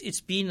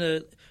it's been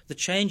the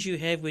change you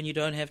have when you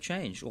don't have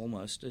change,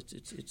 almost.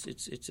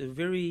 It's a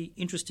very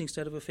interesting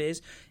state of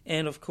affairs,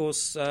 and of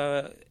course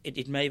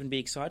it may even be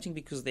exciting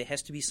because there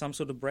has to be some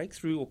sort of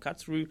breakthrough or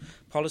cut-through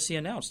policy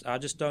announced. I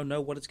just don't know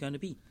what it's going to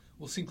be.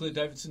 Well, Sinclair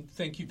Davidson,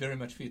 thank you very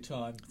much for your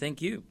time.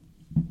 Thank you.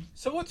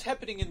 So what's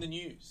happening in the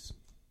news?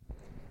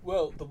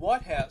 Well, the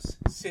White House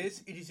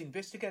says it is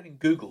investigating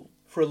Google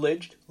for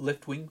alleged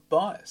left-wing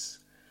bias.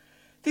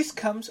 This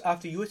comes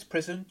after US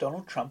President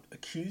Donald Trump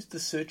accused the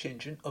search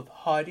engine of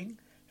hiding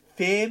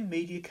fair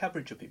media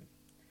coverage of him.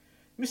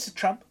 Mr.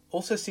 Trump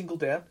also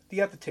singled out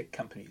the other tech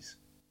companies.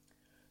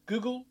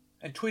 Google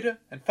and Twitter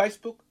and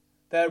Facebook,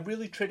 they are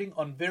really treading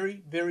on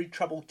very, very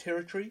troubled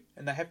territory,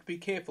 and they have to be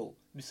careful,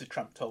 Mr.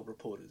 Trump told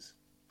reporters.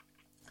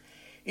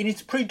 In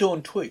his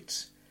pre-dawn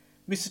tweets,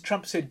 Mr.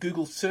 Trump said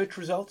Google's search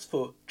results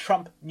for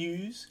Trump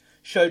News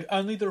showed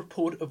only the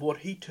report of what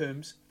he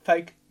terms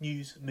fake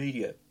news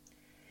media.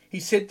 He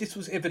said this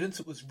was evidence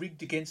that was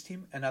rigged against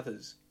him and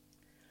others.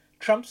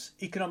 Trump's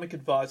economic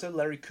advisor,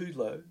 Larry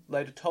Kudlow,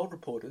 later told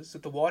reporters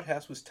that the White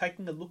House was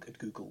taking a look at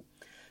Google,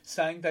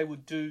 saying they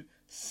would do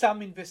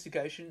some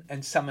investigation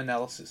and some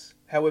analysis.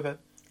 However,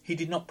 he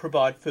did not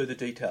provide further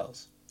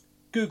details.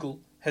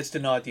 Google has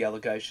denied the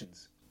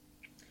allegations.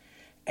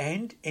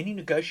 And any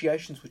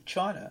negotiations with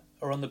China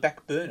are on the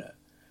back burner,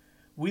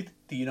 with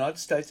the United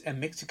States and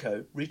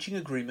Mexico reaching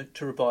agreement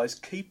to revise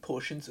key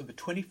portions of a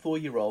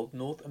 24-year-old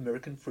North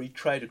American Free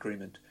Trade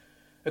Agreement,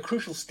 a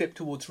crucial step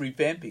towards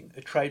revamping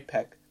a trade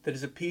pact that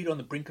has appeared on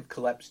the brink of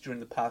collapse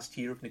during the past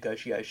year of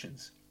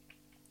negotiations.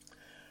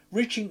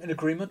 Reaching an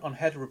agreement on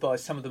how to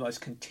revise some of the most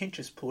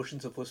contentious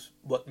portions of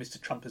what Mr.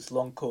 Trump has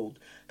long called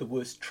the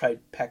worst trade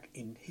pact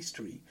in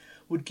history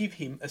would give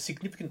him a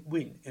significant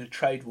win in a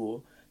trade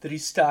war that he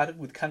started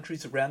with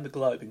countries around the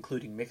globe,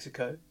 including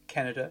Mexico,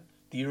 Canada,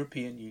 the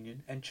European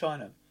Union and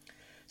China.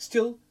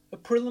 Still, a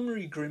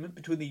preliminary agreement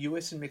between the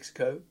US and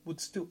Mexico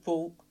would still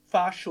fall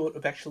far short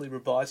of actually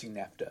revising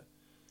NAFTA.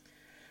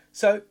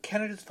 So,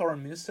 Canada's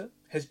Foreign Minister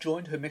has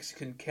joined her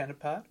Mexican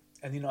counterpart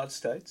and the United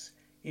States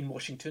in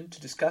Washington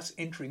to discuss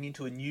entering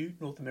into a new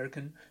North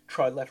American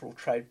trilateral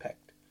trade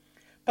pact.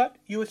 But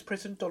US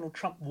President Donald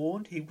Trump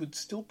warned he would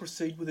still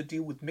proceed with a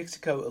deal with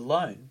Mexico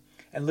alone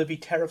and levy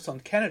tariffs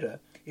on Canada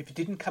if it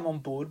didn't come on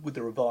board with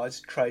the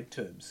revised trade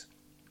terms.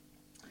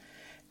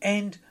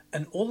 And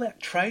an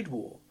all-out trade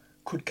war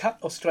could cut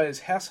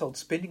Australia's household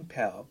spending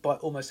power by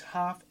almost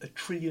 $500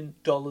 billion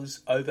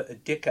over a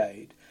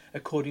decade,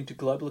 according to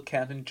global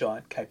accounting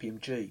giant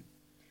KPMG.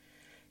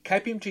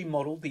 KPMG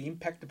modelled the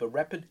impact of a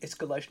rapid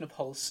escalation of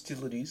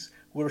hostilities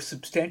where a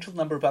substantial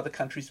number of other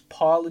countries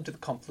pile into the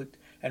conflict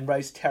and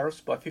raise tariffs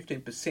by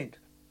 15%.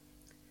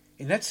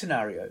 In that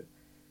scenario,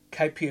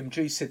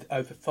 KPMG said that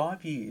over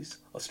 5 years,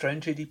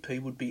 Australian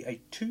GDP would be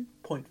a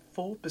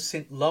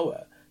 2.4%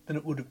 lower than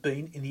it would have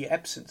been in the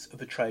absence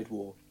of a trade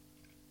war.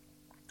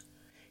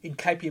 In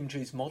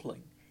KPMG's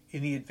modelling,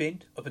 in the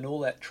event of an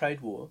all-out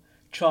trade war,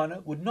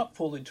 China would not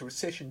fall into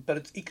recession, but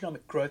its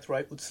economic growth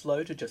rate would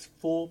slow to just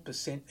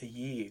 4% a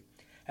year,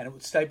 and it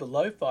would stay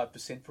below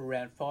 5% for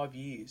around 5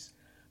 years,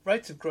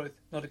 rates of growth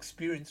not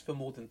experienced for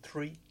more than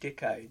 3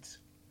 decades.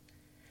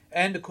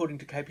 And according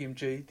to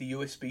KPMG, the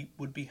US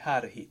would be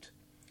harder hit.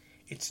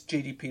 Its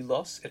GDP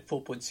loss at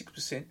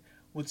 4.6%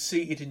 would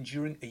see it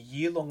enduring a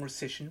year-long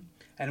recession,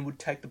 and it would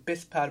take the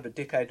best part of a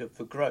decade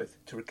for growth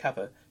to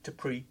recover to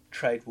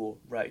pre-trade war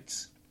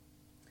rates.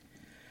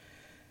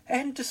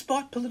 And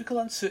despite political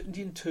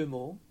uncertainty and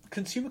turmoil,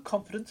 consumer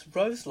confidence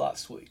rose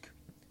last week.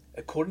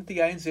 According to the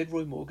ANZ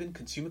Roy Morgan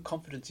Consumer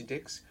Confidence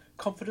Index,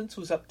 confidence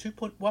was up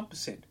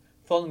 2.1%,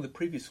 following the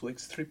previous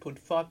week's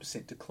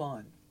 3.5%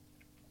 decline.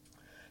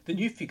 The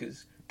new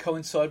figures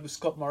coincide with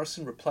Scott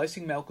Morrison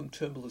replacing Malcolm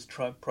Turnbull as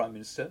Prime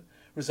Minister,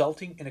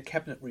 resulting in a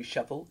cabinet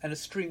reshuffle and a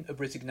string of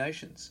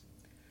resignations.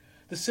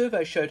 The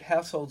survey showed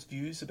households'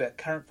 views about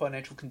current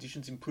financial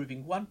conditions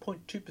improving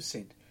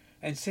 1.2%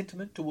 and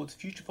sentiment towards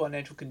future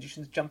financial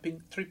conditions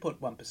jumping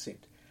 3.1%,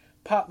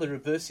 partly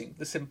reversing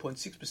the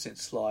 7.6%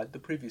 slide the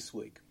previous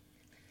week.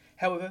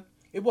 However,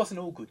 it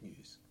wasn't all good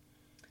news.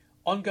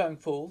 Ongoing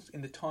falls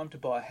in the time to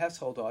buy a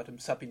household item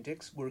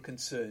sub-index were a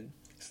concern,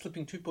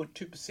 slipping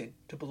 2.2%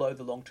 to below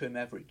the long-term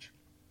average.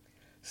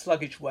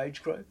 Sluggish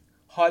wage growth,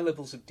 high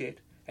levels of debt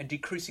and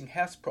decreasing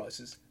house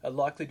prices are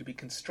likely to be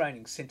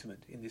constraining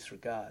sentiment in this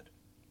regard.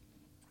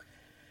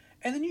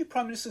 And the new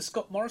Prime Minister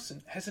Scott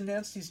Morrison has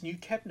announced his new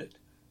cabinet,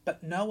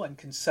 but no one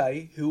can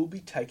say who will be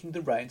taking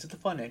the reins of the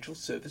financial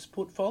service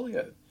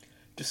portfolio,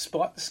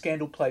 despite the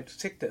scandal-plagued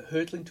sector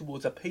hurtling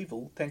towards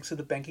upheaval thanks to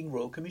the Banking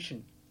Royal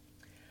Commission.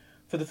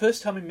 For the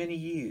first time in many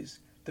years,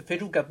 the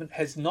federal government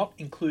has not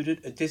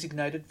included a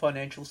designated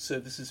financial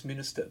services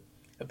minister,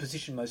 a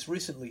position most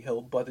recently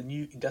held by the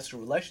new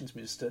Industrial Relations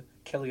Minister,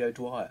 Kelly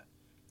O'Dwyer.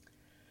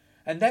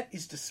 And that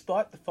is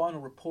despite the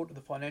final report of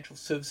the Financial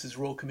Services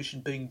Royal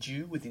Commission being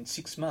due within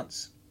 6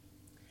 months.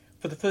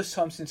 For the first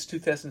time since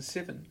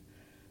 2007,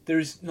 there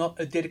is not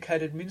a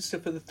dedicated minister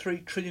for the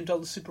 $3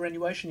 trillion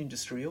superannuation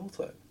industry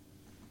also.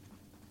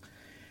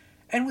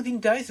 And within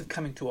days of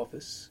coming to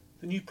office,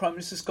 the new Prime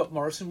Minister Scott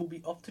Morrison will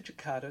be off to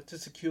Jakarta to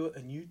secure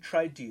a new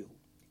trade deal.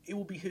 It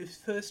will be his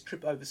first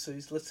trip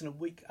overseas less than a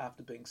week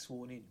after being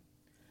sworn in.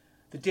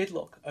 The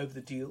deadlock over the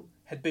deal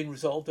had been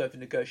resolved over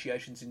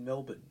negotiations in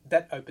Melbourne.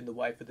 That opened the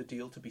way for the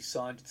deal to be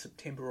signed in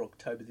September or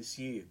October this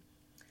year.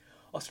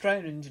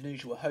 Australia and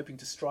Indonesia were hoping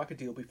to strike a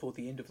deal before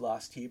the end of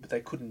last year, but they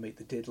couldn't meet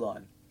the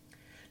deadline.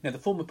 Now, the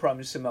former Prime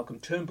Minister Malcolm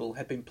Turnbull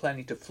had been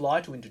planning to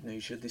fly to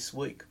Indonesia this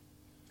week.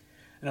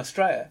 And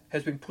Australia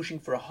has been pushing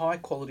for a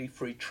high-quality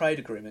free trade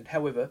agreement.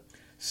 However,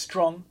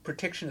 strong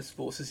protectionist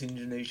forces in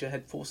Indonesia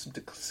had forced them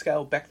to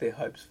scale back their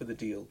hopes for the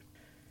deal.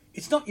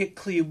 It's not yet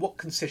clear what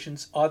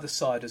concessions either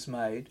side has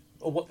made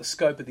or what the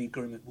scope of the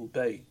agreement will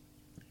be.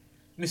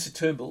 Mr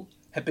Turnbull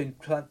had been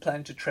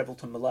planning to travel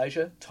to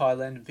Malaysia,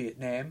 Thailand and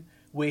Vietnam,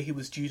 where he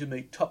was due to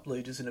meet top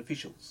leaders and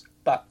officials,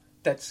 but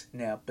that's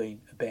now been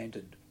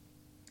abandoned.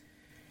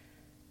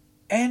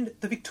 And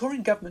the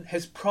Victorian Government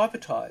has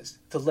privatised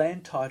the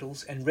Land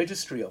Titles and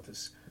Registry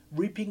Office,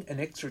 reaping an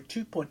extra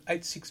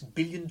 $2.86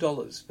 billion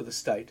for the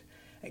state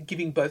and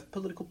giving both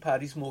political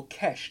parties more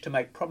cash to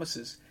make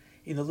promises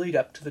in the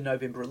lead-up to the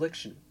November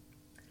election.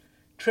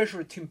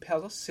 Treasurer Tim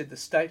Pallas said the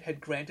state had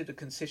granted a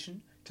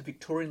concession to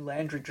Victorian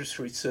Land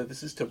Registry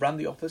Services to run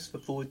the office for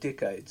 4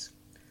 decades.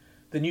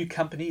 The new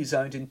company is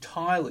owned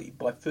entirely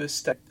by First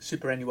State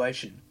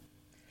Superannuation,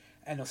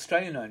 an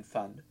Australian-owned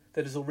fund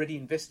that has already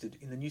invested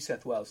in the New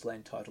South Wales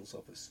Land Titles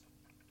Office.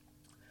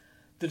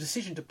 The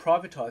decision to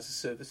privatise the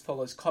service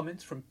follows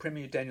comments from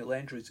Premier Daniel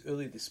Andrews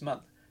earlier this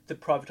month that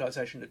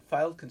privatisation had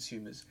failed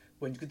consumers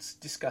when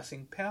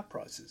discussing power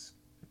prices.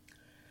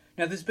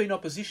 Now, there's been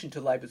opposition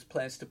to Labor's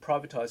plans to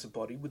privatise a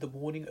body with a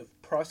warning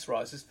of price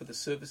rises for the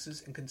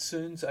services and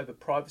concerns over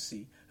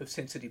privacy of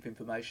sensitive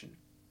information.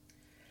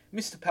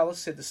 Mr Pallas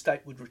said the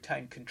state would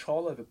retain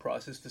control over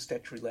prices for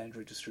statutory land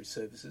registry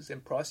services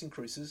and price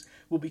increases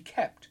will be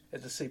capped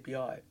at the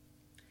CPI.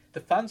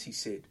 The funds, he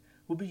said,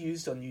 will be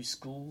used on new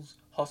schools,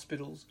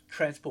 hospitals,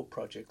 transport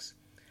projects,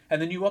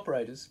 and the new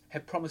operators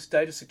have promised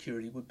data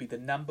security would be the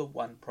number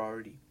one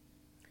priority.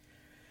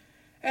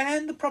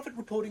 And the profit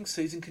reporting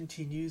season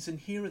continues, and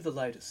here are the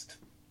latest.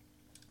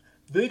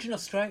 Virgin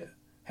Australia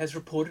has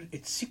reported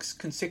its sixth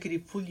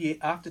consecutive full-year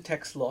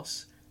after-tax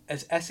loss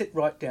as asset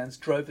write-downs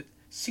drove it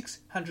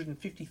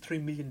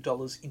 $653 million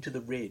into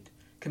the red,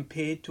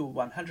 compared to a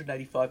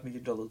 $185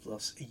 million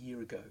loss a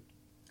year ago.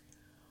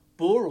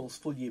 Boral's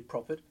full-year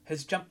profit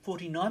has jumped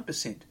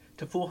 49%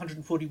 to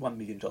 $441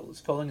 million,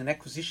 following an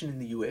acquisition in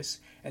the US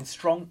and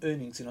strong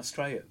earnings in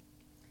Australia.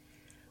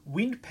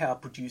 Wind power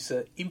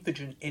producer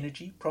Infigen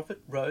Energy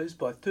profit rose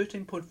by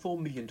 $13.4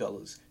 million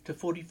to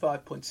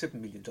 $45.7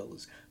 million,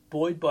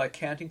 buoyed by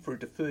accounting for a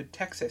deferred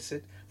tax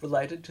asset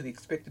related to the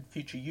expected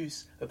future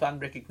use of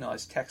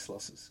unrecognised tax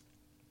losses.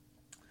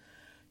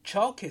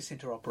 Childcare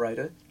centre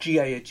operator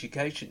GA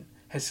Education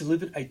has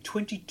delivered a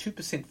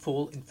 22%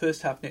 fall in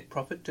first half net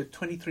profit to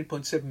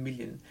 $23.7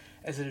 million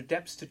as it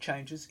adapts to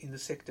changes in the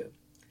sector.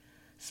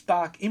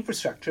 Spark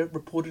Infrastructure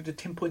reported a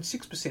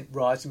 10.6%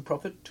 rise in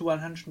profit to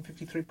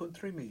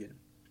 $153.3 million.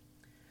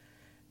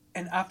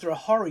 And after a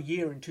horror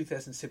year in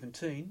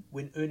 2017,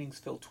 when earnings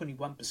fell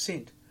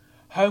 21%,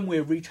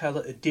 homeware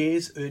retailer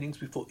Adairs' earnings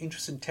before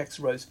interest and tax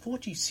rose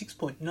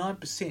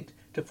 46.9%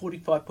 to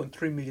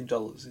 $45.3 million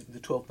in the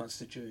 12 months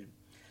to June.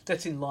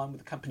 That's in line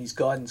with the company's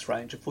guidance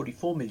range of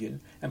 $44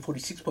 million and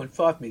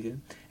 $46.5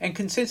 million, and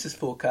consensus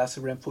forecasts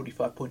around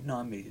 $45.9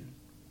 million.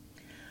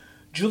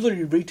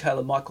 Jewellery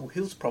retailer Michael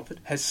Hill's profit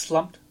has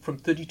slumped from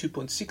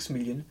 $32.6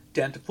 million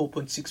down to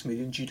 $4.6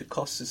 million due to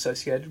costs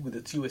associated with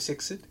its US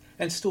exit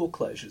and store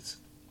closures.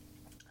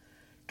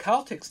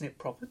 Caltex net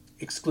profit,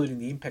 excluding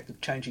the impact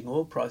of changing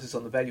oil prices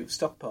on the value of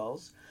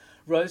stockpiles,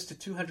 rose to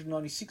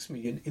 $296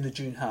 million in the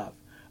June half,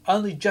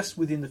 only just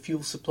within the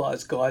fuel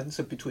supplier's guidance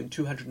of between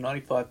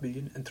 $295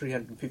 million and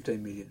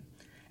 $315 million,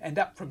 and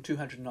up from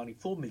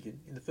 $294 million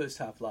in the first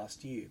half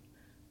last year.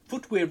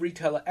 Footwear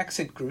retailer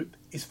Accent Group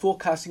is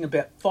forecasting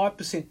about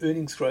 5%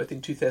 earnings growth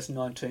in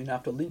 2019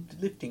 after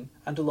lifting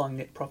underlying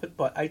net profit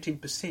by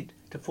 18%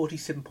 to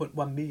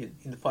 $47.1 million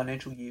in the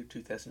financial year of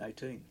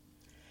 2018.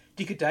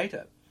 Dicker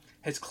Data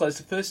has closed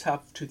the first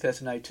half of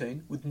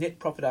 2018 with net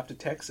profit after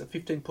tax of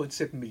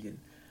 $15.7 million,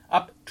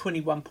 up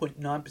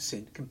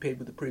 21.9% compared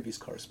with the previous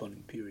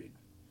corresponding period.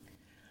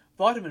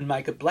 Vitamin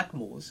maker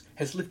Blackmores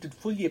has lifted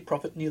full-year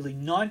profit nearly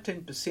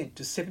 19%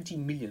 to $70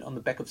 million on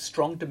the back of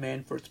strong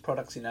demand for its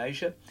products in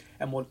Asia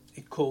and what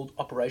it called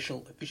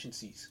operational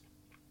efficiencies.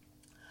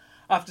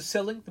 After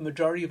selling the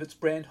majority of its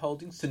brand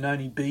holdings to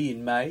Noni B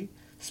in May,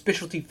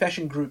 Specialty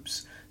Fashion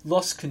Group's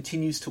loss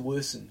continues to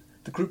worsen.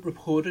 The group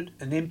reported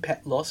an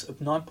NPAT loss of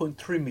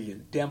 $9.3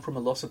 million, down from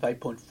a loss of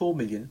 $8.4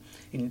 million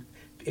in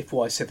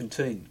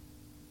FY17.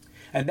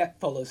 And that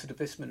follows the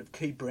divestment of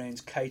key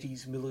brands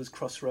Katie's, Miller's,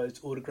 Crossroads,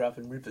 Autograph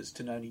and Rivers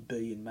to Noni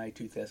B in May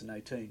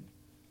 2018.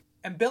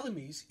 And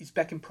Bellamy's is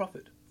back in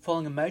profit,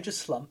 following a major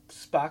slump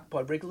sparked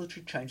by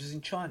regulatory changes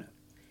in China.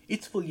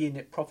 Its full-year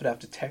net profit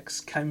after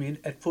tax came in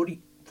at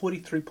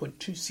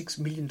 $43.26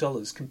 million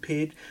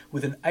compared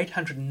with an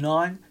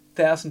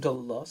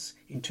 $809,000 loss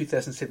in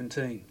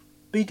 2017.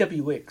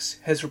 BWX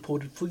has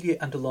reported full-year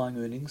underlying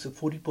earnings of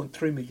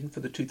 $40.3 million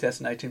for the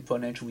 2018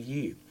 financial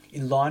year,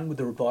 in line with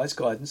the revised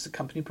guidance the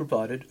company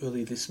provided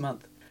earlier this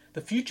month.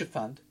 The Future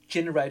Fund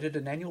generated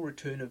an annual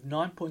return of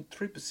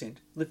 9.3%,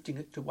 lifting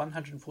it to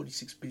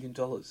 $146 billion.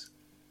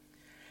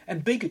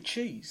 And Bega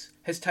Cheese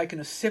has taken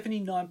a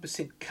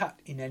 79% cut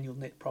in annual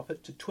net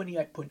profit to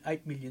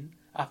 $28.8 million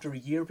after a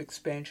year of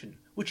expansion,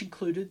 which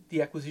included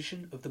the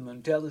acquisition of the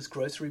Mondelez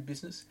grocery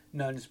business,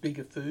 known as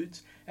Bega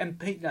Foods, and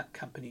Peanut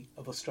Company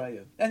of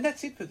Australia. And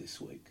that's it for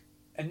this week.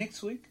 And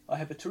next week, I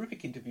have a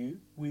terrific interview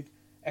with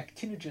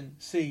Actinogen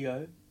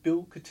CEO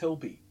Bill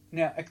Ketelby.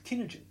 Now,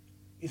 Actinogen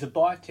is a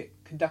biotech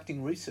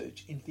conducting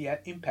research into the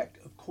impact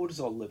of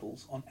cortisol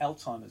levels on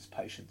Alzheimer's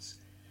patients,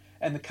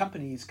 and the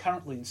company is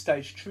currently in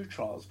stage 2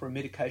 trials for a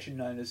medication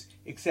known as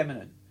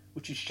Examinin,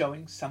 which is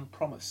showing some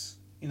promise.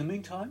 In the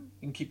meantime,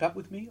 you can keep up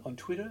with me on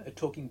Twitter at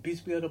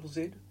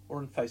TalkingBizBOZZ or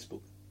on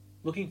Facebook.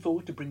 Looking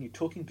forward to bringing you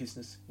Talking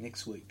Business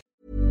next week.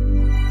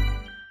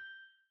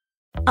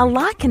 A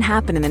lot can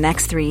happen in the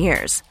next 3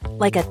 years.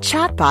 Like a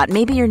chatbot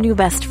may be your new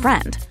best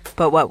friend.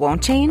 But what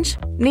won't change?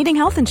 Needing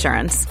health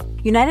insurance.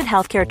 United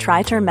Healthcare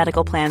Tri-Term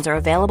Medical Plans are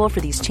available for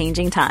these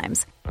changing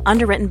times.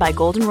 Underwritten by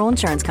Golden Rule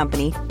Insurance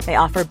Company, they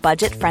offer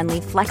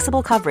budget-friendly,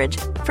 flexible coverage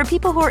for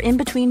people who are in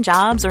between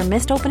jobs or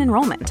missed open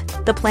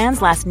enrollment. The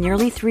plans last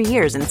nearly 3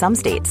 years in some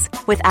states,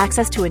 with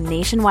access to a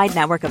nationwide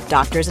network of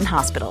doctors and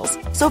hospitals.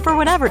 So for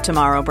whatever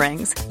tomorrow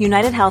brings,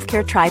 United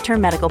Healthcare Tri-Term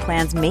Medical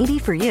Plans may be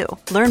for you.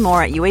 Learn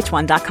more at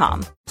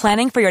uh1.com.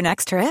 Planning for your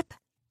next trip?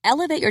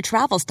 Elevate your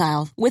travel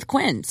style with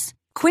Quince.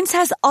 Quince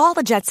has all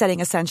the jet-setting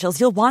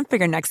essentials you'll want for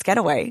your next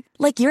getaway,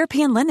 like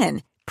European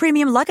linen,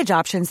 premium luggage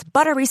options,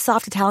 buttery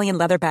soft Italian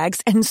leather bags,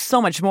 and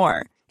so much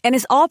more. And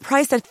is all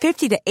priced at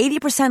 50 to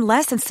 80%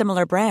 less than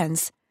similar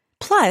brands.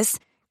 Plus,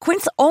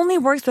 Quince only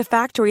works with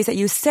factories that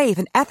use safe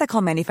and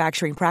ethical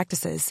manufacturing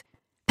practices.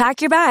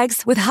 Pack your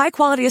bags with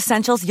high-quality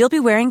essentials you'll be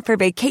wearing for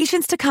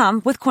vacations to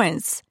come with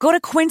Quince. Go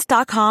to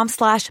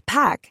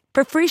quince.com/pack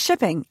for free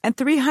shipping and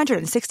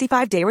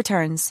 365-day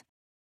returns.